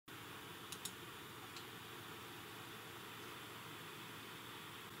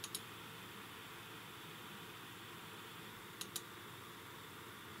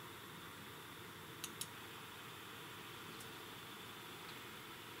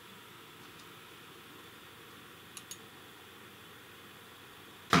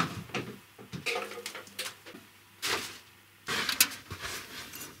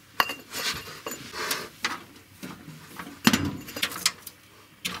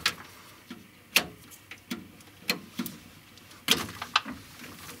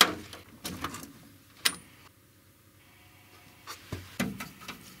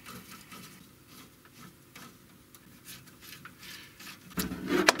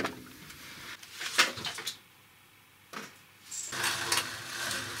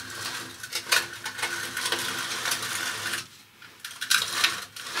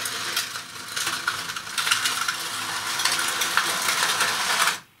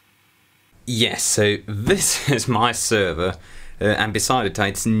Yes, so this is my server, and beside it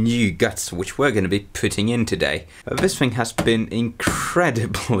it's new guts which we're going to be putting in today. This thing has been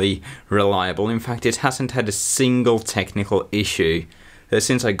incredibly reliable. In fact, it hasn't had a single technical issue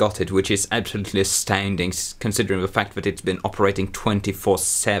since I got it, which is absolutely astounding considering the fact that it's been operating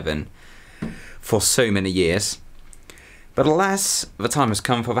 24/7 for so many years. But alas, the time has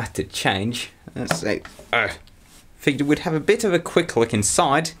come for that to change. So, figured we'd have a bit of a quick look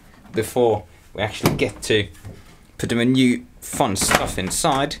inside before we actually get to putting the new fun stuff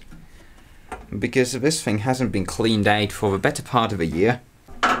inside, because this thing hasn't been cleaned out for the better part of a year.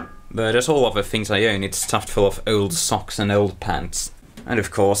 But as all other things I own, it's stuffed full of old socks and old pants. And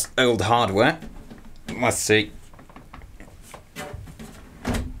of course, old hardware. Let's see.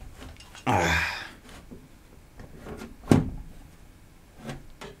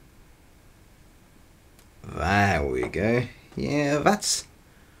 There we go. Yeah, that's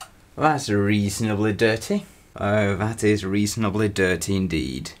reasonably dirty. Oh, that is reasonably dirty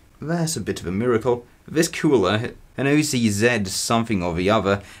indeed. That's a bit of a miracle. This cooler, an OZZ something or the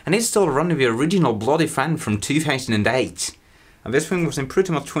other, and it's still running the original bloody fan from 2008. And this thing was in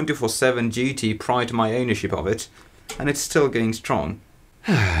pretty much 24/7 duty prior to my ownership of it, and it's still going strong.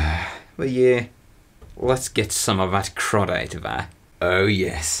 But yeah, let's get some of that crud out of there. Oh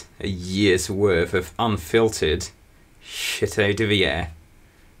yes, a year's worth of unfiltered shit out of the air.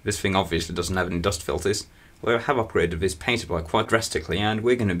 This thing obviously doesn't have any dust filters. Well, I have upgraded this paint supply quite drastically, and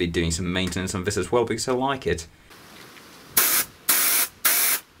we're going to be doing some maintenance on this as well because I like it.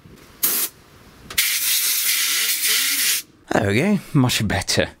 There we go, much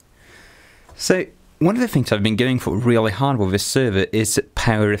better. So, one of the things I've been going for really hard with this server is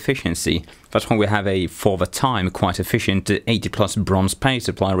power efficiency. That's why we have a, for the time, quite efficient 80 plus bronze power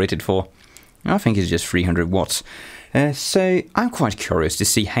supply rated for, I think it's just 300 watts. So I'm quite curious to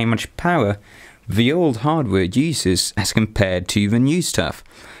see how much power the old hardware uses as compared to the new stuff.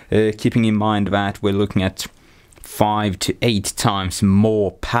 Keeping in mind that we're looking at 5 to 8 times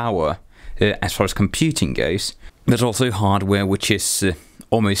more power as far as computing goes. There's also hardware which is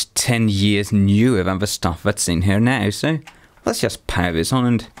almost 10 years newer than the stuff that's in here now, so let's just power this on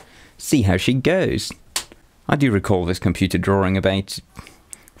and see how she goes. I do recall this computer drawing about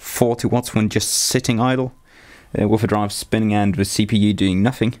 40 watts when just sitting idle, with the drive spinning and the CPU doing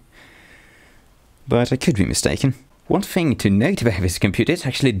nothing. But I could be mistaken. One thing to note about this computer, it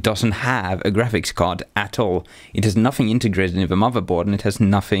actually doesn't have a graphics card at all. It has nothing integrated in the motherboard and it has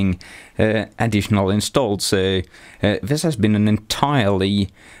nothing additional installed, so this has been an entirely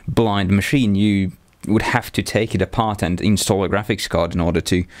blind machine. You would have to take it apart and install a graphics card in order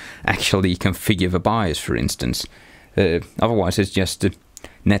to actually configure the BIOS, for instance. Otherwise it's just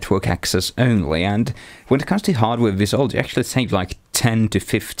network access only, and when it comes to hardware this old, you actually save like 10 to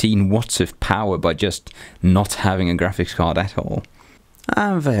 15 watts of power by just not having a graphics card at all.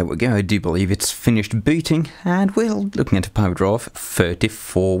 And there we go, I do believe it's finished booting, and we're looking at a power draw of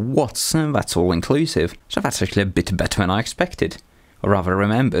 34 watts, and that's all inclusive. So that's actually a bit better than I expected, or rather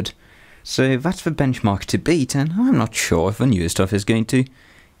remembered. So that's the benchmark to beat, and I'm not sure if the newer stuff is going to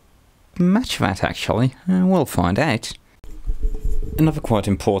match that actually. We'll find out. Another quite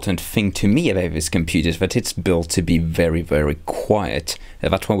important thing to me about this computer is that it's built to be very, very quiet.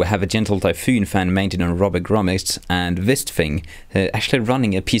 That's why we have a gentle typhoon fan mounted on rubber grommets, and this thing actually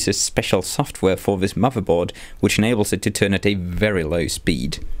running a piece of special software for this motherboard which enables it to turn at a very low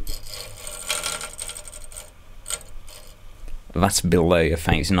speed. That's below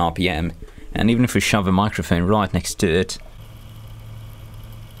 1000 RPM, and even if we shove a microphone right next to it,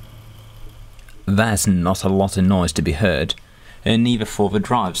 there's not a lot of noise to be heard. And neither for the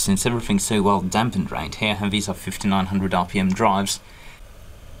drives, since everything's so well dampened around here, and these are 5900 RPM drives.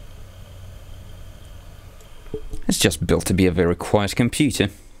 It's just built to be a very quiet computer,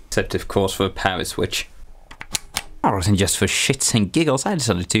 except of course for a power switch. Alright, and just for shits and giggles, I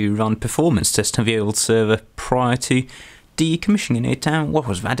decided to run performance test on the old server prior to decommissioning it, and what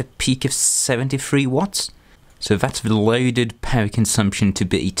was that, a peak of 73 watts? So that's the loaded power consumption to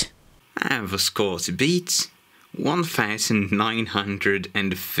beat. And the score to beat,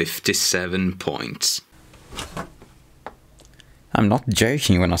 1957 points. I'm not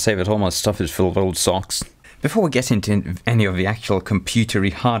joking when I say that all my stuff is full of old socks. Before we get into any of the actual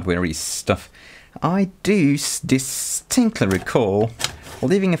computery hardware-y stuff, I do distinctly recall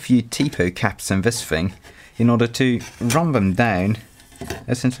leaving a few TPO caps in this thing in order to run them down,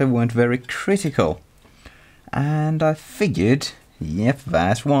 since they weren't very critical. And I figured, yep,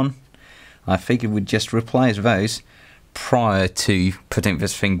 there's one. I figured we'd just replace those prior to putting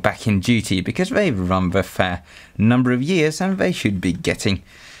this thing back in duty, because they've run for a fair number of years and they should be getting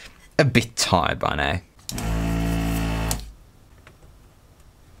a bit tired by now.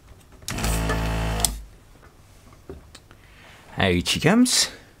 Out she comes.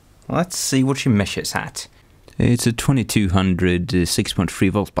 Let's see what she measures at. It's a 2200 6.3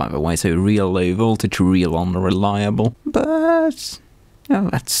 volts by the way, so real low voltage, real unreliable. But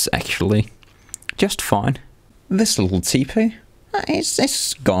that's actually just fine. This little TP,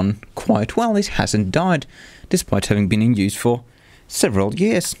 it's gone quite well. It hasn't died, despite having been in use for several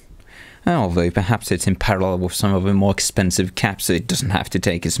years. Although perhaps it's in parallel with some of the more expensive caps, so it doesn't have to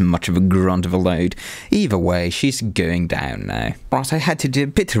take as much of a grunt of a load. Either way, she's going down now. Right, I had to do a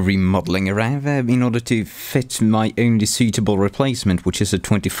bit of remodelling around there in order to fit my only suitable replacement, which is a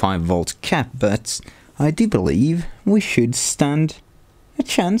 25 volt cap, but I do believe we should stand a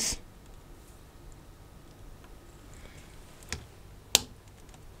chance.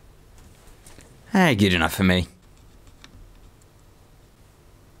 Good enough for me.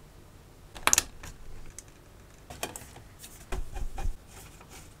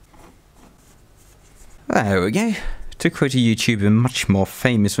 There we go. To quote a YouTuber much more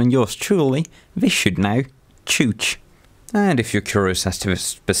famous than yours truly, this should now chooch. And if you're curious as to the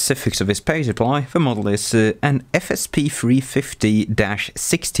specifics of this power supply, the model is an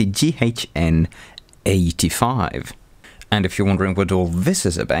FSP350-60GHN85. And if you're wondering what all this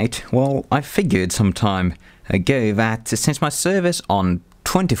is about, well, I figured some time ago that since my service on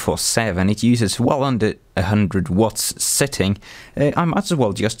 24/7 it uses well under 100 watts setting, I might as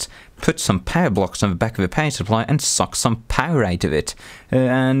well just put some power blocks on the back of the power supply and suck some power out of it.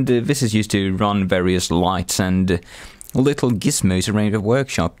 And this is used to run various lights and little gizmos around the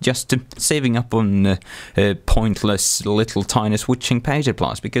workshop, just saving up on pointless little tiny switching power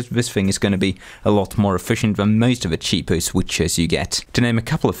supplies, because this thing is going to be a lot more efficient than most of the cheapo switches you get. To name a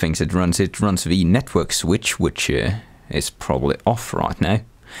couple of things it runs the network switch, which is probably off right now,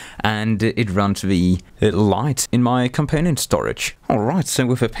 and it runs the light in my component storage. Alright, so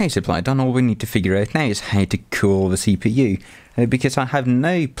with the power supply done, all we need to figure out now is how to cool the CPU, because I have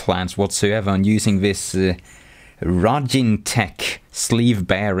no plans whatsoever on using this Rajin Tech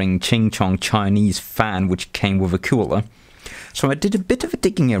sleeve-bearing Ching Chong Chinese fan which came with a cooler. So I did a bit of a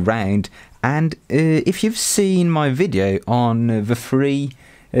digging around, and if you've seen my video on the free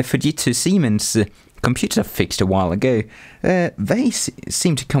Fujitsu Siemens computer I fixed a while ago, they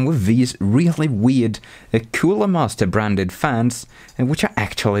seem to come with these really weird Cooler Master branded fans, which are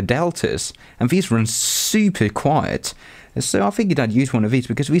actually deltas, and these run super quiet. So I figured I'd use one of these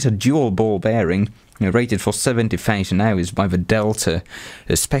because these are dual ball bearing, rated for 70,000 hours by the Delta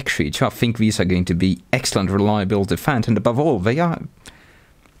spec sheet. So I think these are going to be excellent reliability fans, and above all, they are,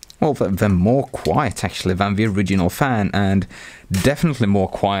 well, they're more quiet actually than the original fan, and definitely more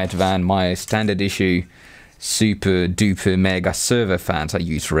quiet than my standard issue super duper mega server fans I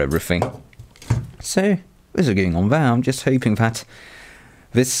use for everything. So this is going on there. I'm just hoping that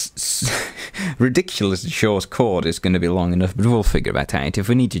this ridiculously short cord is going to be long enough, but we'll figure that out. If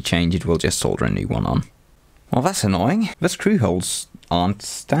we need to change it, we'll just solder a new one on. Well, that's annoying. The screw holes aren't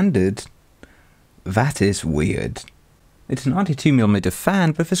standard. That is weird. It's a 92mm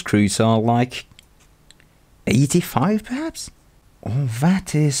fan, but the screws are like 85 perhaps? Oh,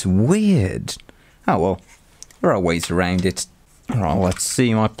 that is weird. Oh well, there are ways around it. Alright, let's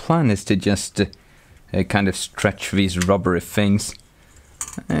see. My plan is to just kind of stretch these rubbery things.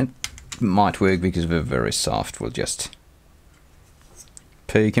 It might work because they're very soft. We'll just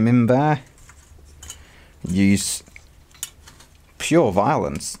poke them in there. Use pure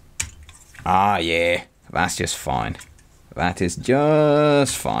violence. Ah, yeah, that's just fine. That is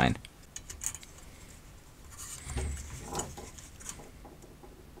just fine.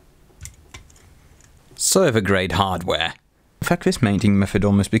 Server-grade hardware. In fact, this mounting method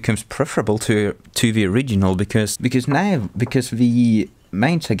almost becomes preferable to the original because the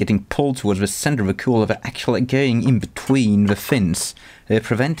mounts are getting pulled towards the center of the cooler. They're actually going in between the fins,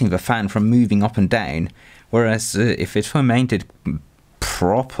 preventing the fan from moving up and down. Whereas if it were mounted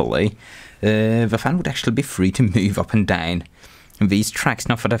properly, the fan would actually be free to move up and down these tracks.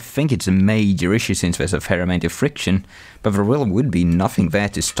 Not that I think it's a major issue since there's a fair amount of friction, but there really would be nothing there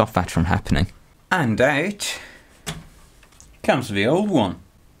to stop that from happening. And out comes the old one.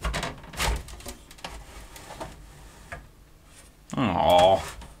 Aww.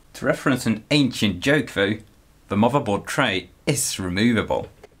 To reference an ancient joke though, the motherboard tray is removable.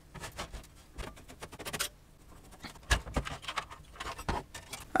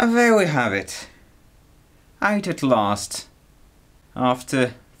 And there we have it. Out at last.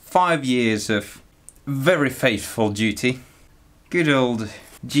 After 5 years of very faithful duty. Good old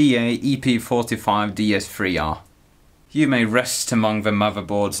GA EP45 DS3R. You may rest among the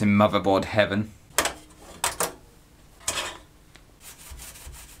motherboards in motherboard heaven.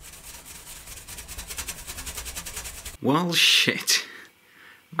 Well, shit.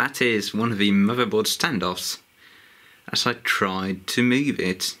 That is one of the motherboard standoffs. As I tried to move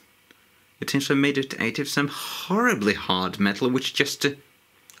it, it seems I made it out of some horribly hard metal which just,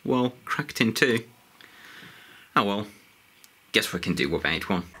 well, cracked in two. Oh well, guess we can do without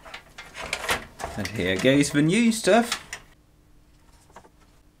one. And here goes the new stuff.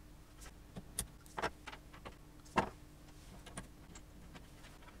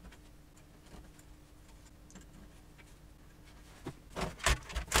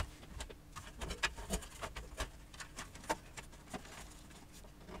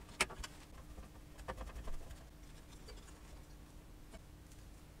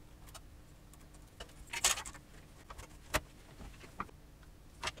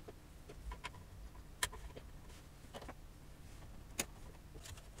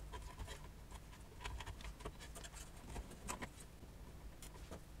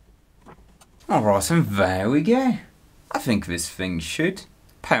 Alright, and there we go. I think this thing should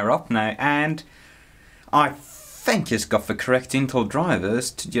power up now, and I think it's got the correct Intel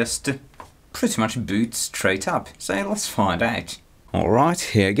drivers to just pretty much boot straight up. So let's find out. Alright,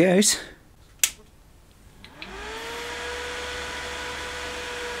 here goes.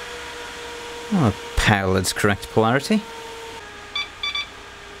 Oh, powered's correct polarity.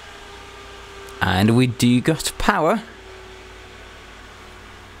 And we do got power.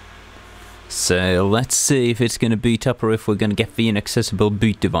 So let's see if it's going to boot up or if we're going to get the inaccessible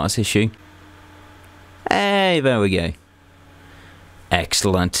boot device issue. Hey, there we go.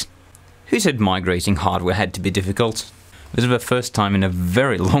 Excellent. Who said migrating hardware had to be difficult? This is the first time in a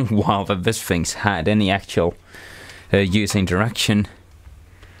very long while that this thing's had any actual user interaction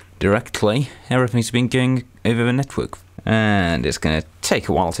directly. Everything's been going over the network. And it's going to take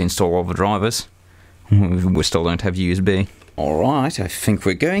a while to install all the drivers. We still don't have USB. Alright, I think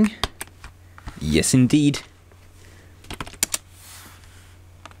we're going. Yes, indeed.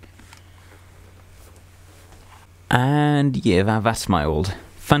 And yeah, that's my old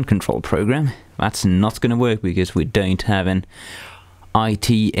fan control program. That's not going to work because we don't have an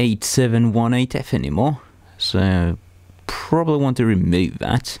IT8718F anymore. So probably want to remove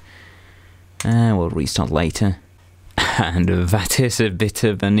that. We'll restart later. And that is a bit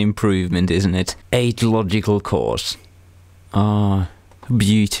of an improvement, isn't it? 8 logical cores. Ah,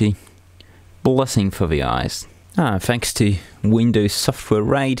 beauty. Blessing for the eyes. Thanks to Windows Software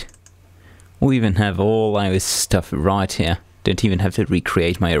RAID, we even have all our stuff right here. Don't even have to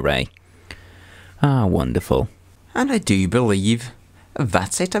recreate my array. Wonderful. And I do believe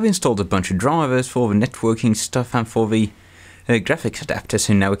that's it. I've installed a bunch of drivers for the networking stuff and for the graphics adapter,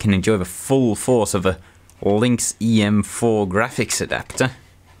 so now we can enjoy the full force of a Lynx EM4 graphics adapter.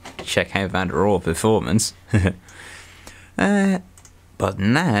 Check out that raw performance. But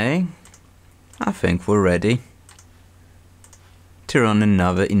now I think we're ready to run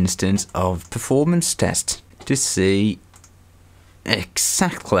another instance of performance test to see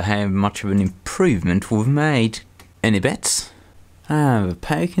exactly how much of an improvement we've made. Any bets? The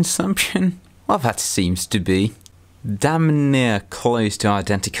power consumption? Well, that seems to be damn near close to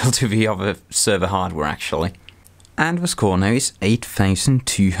identical to the other server hardware actually. And the score now is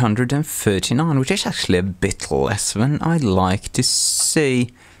 8,239, which is actually a bit less than I'd like to see.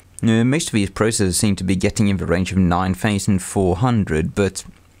 Most of these processors seem to be getting in the range of 9,400, but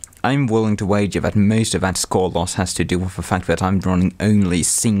I'm willing to wager that most of that score loss has to do with the fact that I'm running only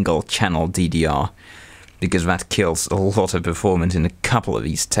single channel DDR, because that kills a lot of performance in a couple of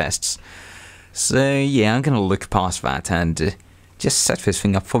these tests. So yeah, I'm gonna look past that and just set this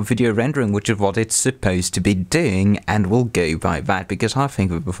thing up for video rendering, which is what it's supposed to be doing, and we'll go by that, because I think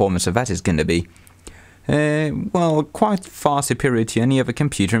the performance of that is gonna be well, quite far superior to any other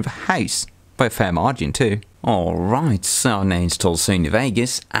computer in the house, by a fair margin too. Alright, so I now installed Sony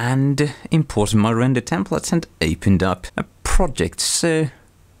Vegas and imported my render templates and opened up a project, so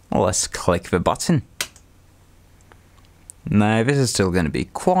let's click the button. Now this is still going to be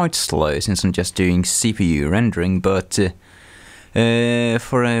quite slow since I'm just doing CPU rendering, but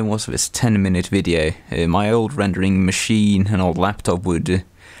for a, what's this, 10-minute video, my old rendering machine, an old laptop, would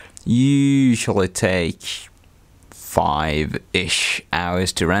usually take 5-ish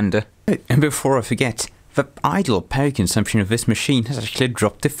hours to render. And before I forget, the idle power consumption of this machine has actually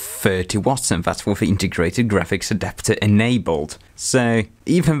dropped to 30 watts, and that's with the integrated graphics adapter enabled. So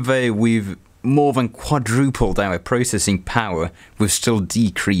even though we've more than quadrupled our processing power, we've still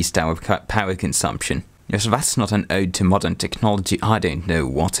decreased our power consumption. If that's not an ode to modern technology, I don't know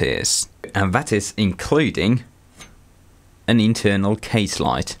what is. And that is including an internal case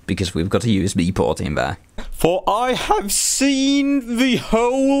light, because we've got a USB port in there. For I have seen the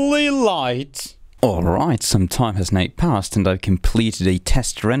holy light. Alright, some time has now passed and I've completed a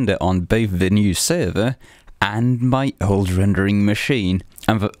test render on both the new server and my old rendering machine.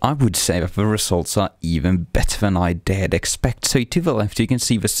 And I would say that the results are even better than I dared expect. So to the left you can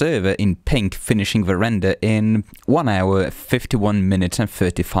see the server in pink finishing the render in 1 hour, 51 minutes and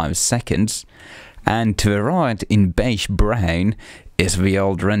 35 seconds. And to the right in beige brown is the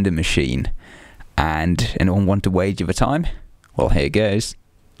old render machine. And anyone want to wager the time? Well, here goes.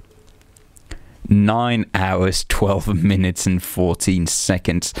 9 hours, 12 minutes and 14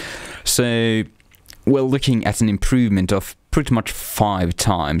 seconds. So we're looking at an improvement of pretty much 5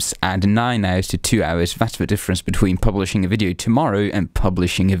 times, and 9 hours to 2 hours, that's the difference between publishing a video tomorrow and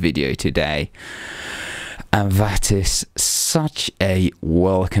publishing a video today. And that is such a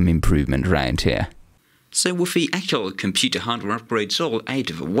welcome improvement around here. So with the actual computer hardware upgrades all out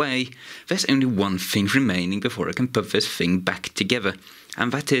of the way, there's only one thing remaining before I can put this thing back together.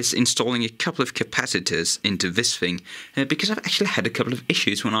 And that is installing a couple of capacitors into this thing, because I've actually had a couple of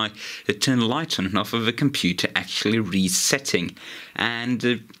issues when I turn the lights on and off of the computer actually resetting.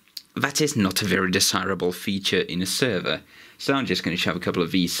 And that is not a very desirable feature in a server. So I'm just going to shove a couple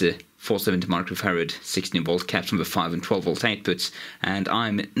of these 470 microfarad 16 volt caps on the 5 and 12 volt outputs, and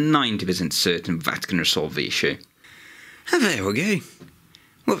I'm 90% certain that's going to resolve the issue. And there we go.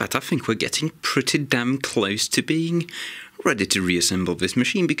 Well, that I think we're getting pretty damn close to being ready to reassemble this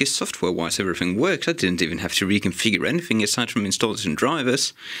machine, because software-wise everything works. I didn't even have to reconfigure anything aside from installing some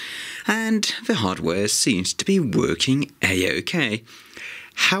drivers, and the hardware seems to be working a-okay.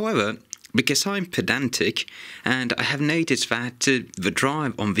 However, because I'm pedantic, and I have noticed that the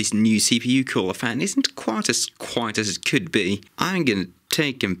drive on this new CPU cooler fan isn't quite as it could be, I'm going to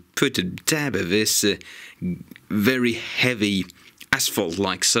take and put a dab of this very heavy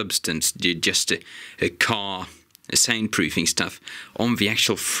asphalt-like substance, just a car soundproofing stuff, on the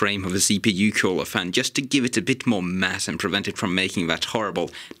actual frame of the CPU cooler fan, just to give it a bit more mass and prevent it from making that horrible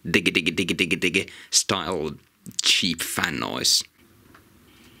digga digga digga digga digga style cheap fan noise.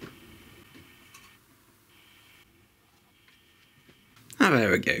 Ah,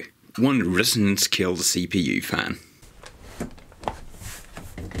 there we go. One resonance killed CPU fan.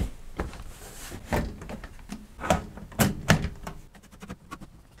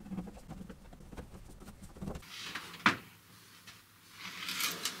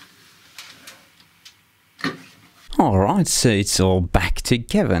 Alright, so it's all back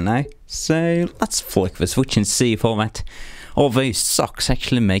together now. So let's flick the switch and see if all those socks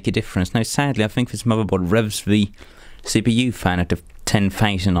actually make a difference. Now sadly I think this motherboard revs the CPU fan at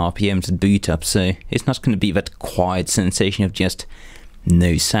 10,000 RPMs at boot up, so it's not going to be that quiet sensation of just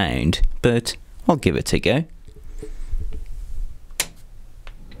no sound, but I'll give it a go.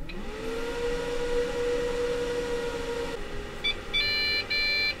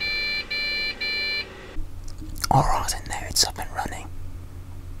 Alright, and now it's up and running.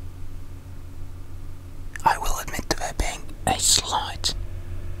 I will admit to there being a slight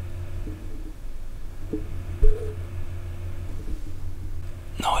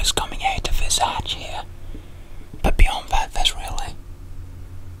noise coming out of this hatch here, but beyond that there's really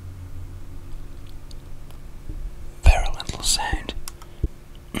very little sound.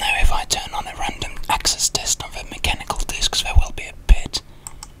 Now if I turn on a random access test on the mechanical discs, there will be a bit.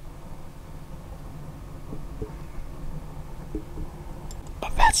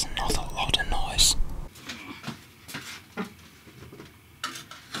 But that's not a lot of noise.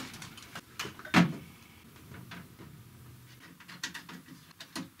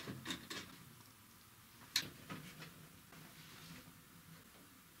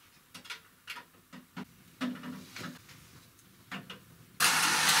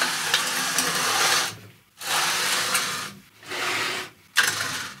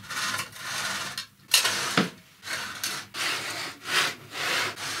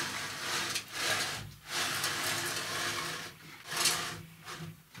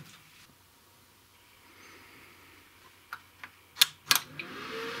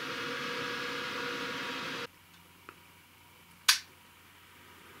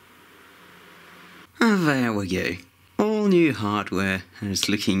 And there we go. All new hardware, and it's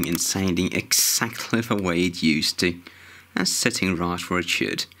looking and sounding exactly the way it used to, and setting right where it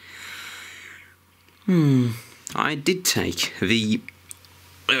should. I did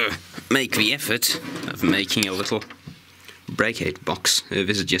make the effort of making a little breakout box.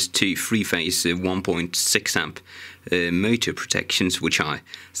 This is just two 3-phase 1.6 amp motor protections, which I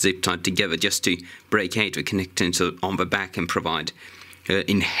zip tied together just to break out the connectors on the back and provide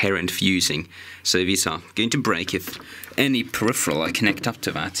inherent fusing. So these are going to break if any peripheral I connect up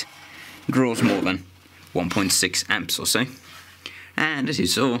to that draws more than 1.6 amps or so. And as you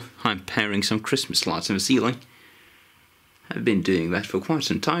saw, I'm powering some Christmas lights on the ceiling. I've been doing that for quite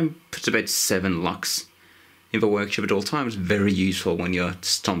some time. Puts about 7 lux in the workshop at all times. Very useful when you're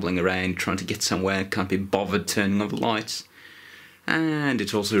stumbling around trying to get somewhere, can't be bothered turning on the lights. And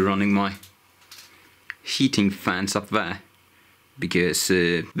it's also running my heating fans up there, because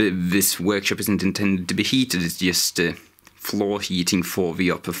this workshop isn't intended to be heated, it's just floor heating for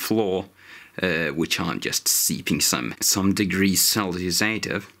the upper floor, which I'm just seeping some degrees Celsius out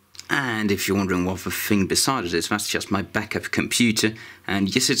of. And if you're wondering what the thing beside it is, that's just my backup computer,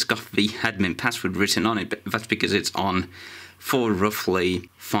 and yes, it's got the admin password written on it, but that's because it's on for roughly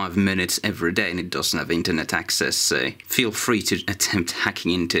 5 minutes every day and it doesn't have internet access, so feel free to attempt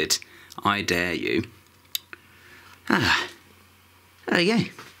hacking into it, I dare you. There you go.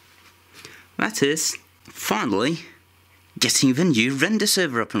 That is finally getting the new render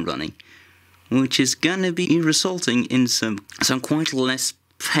server up and running, which is gonna be resulting in some quite less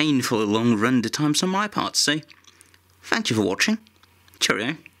painful long render times on my part. So thank you for watching.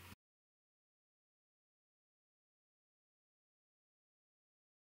 Cheerio.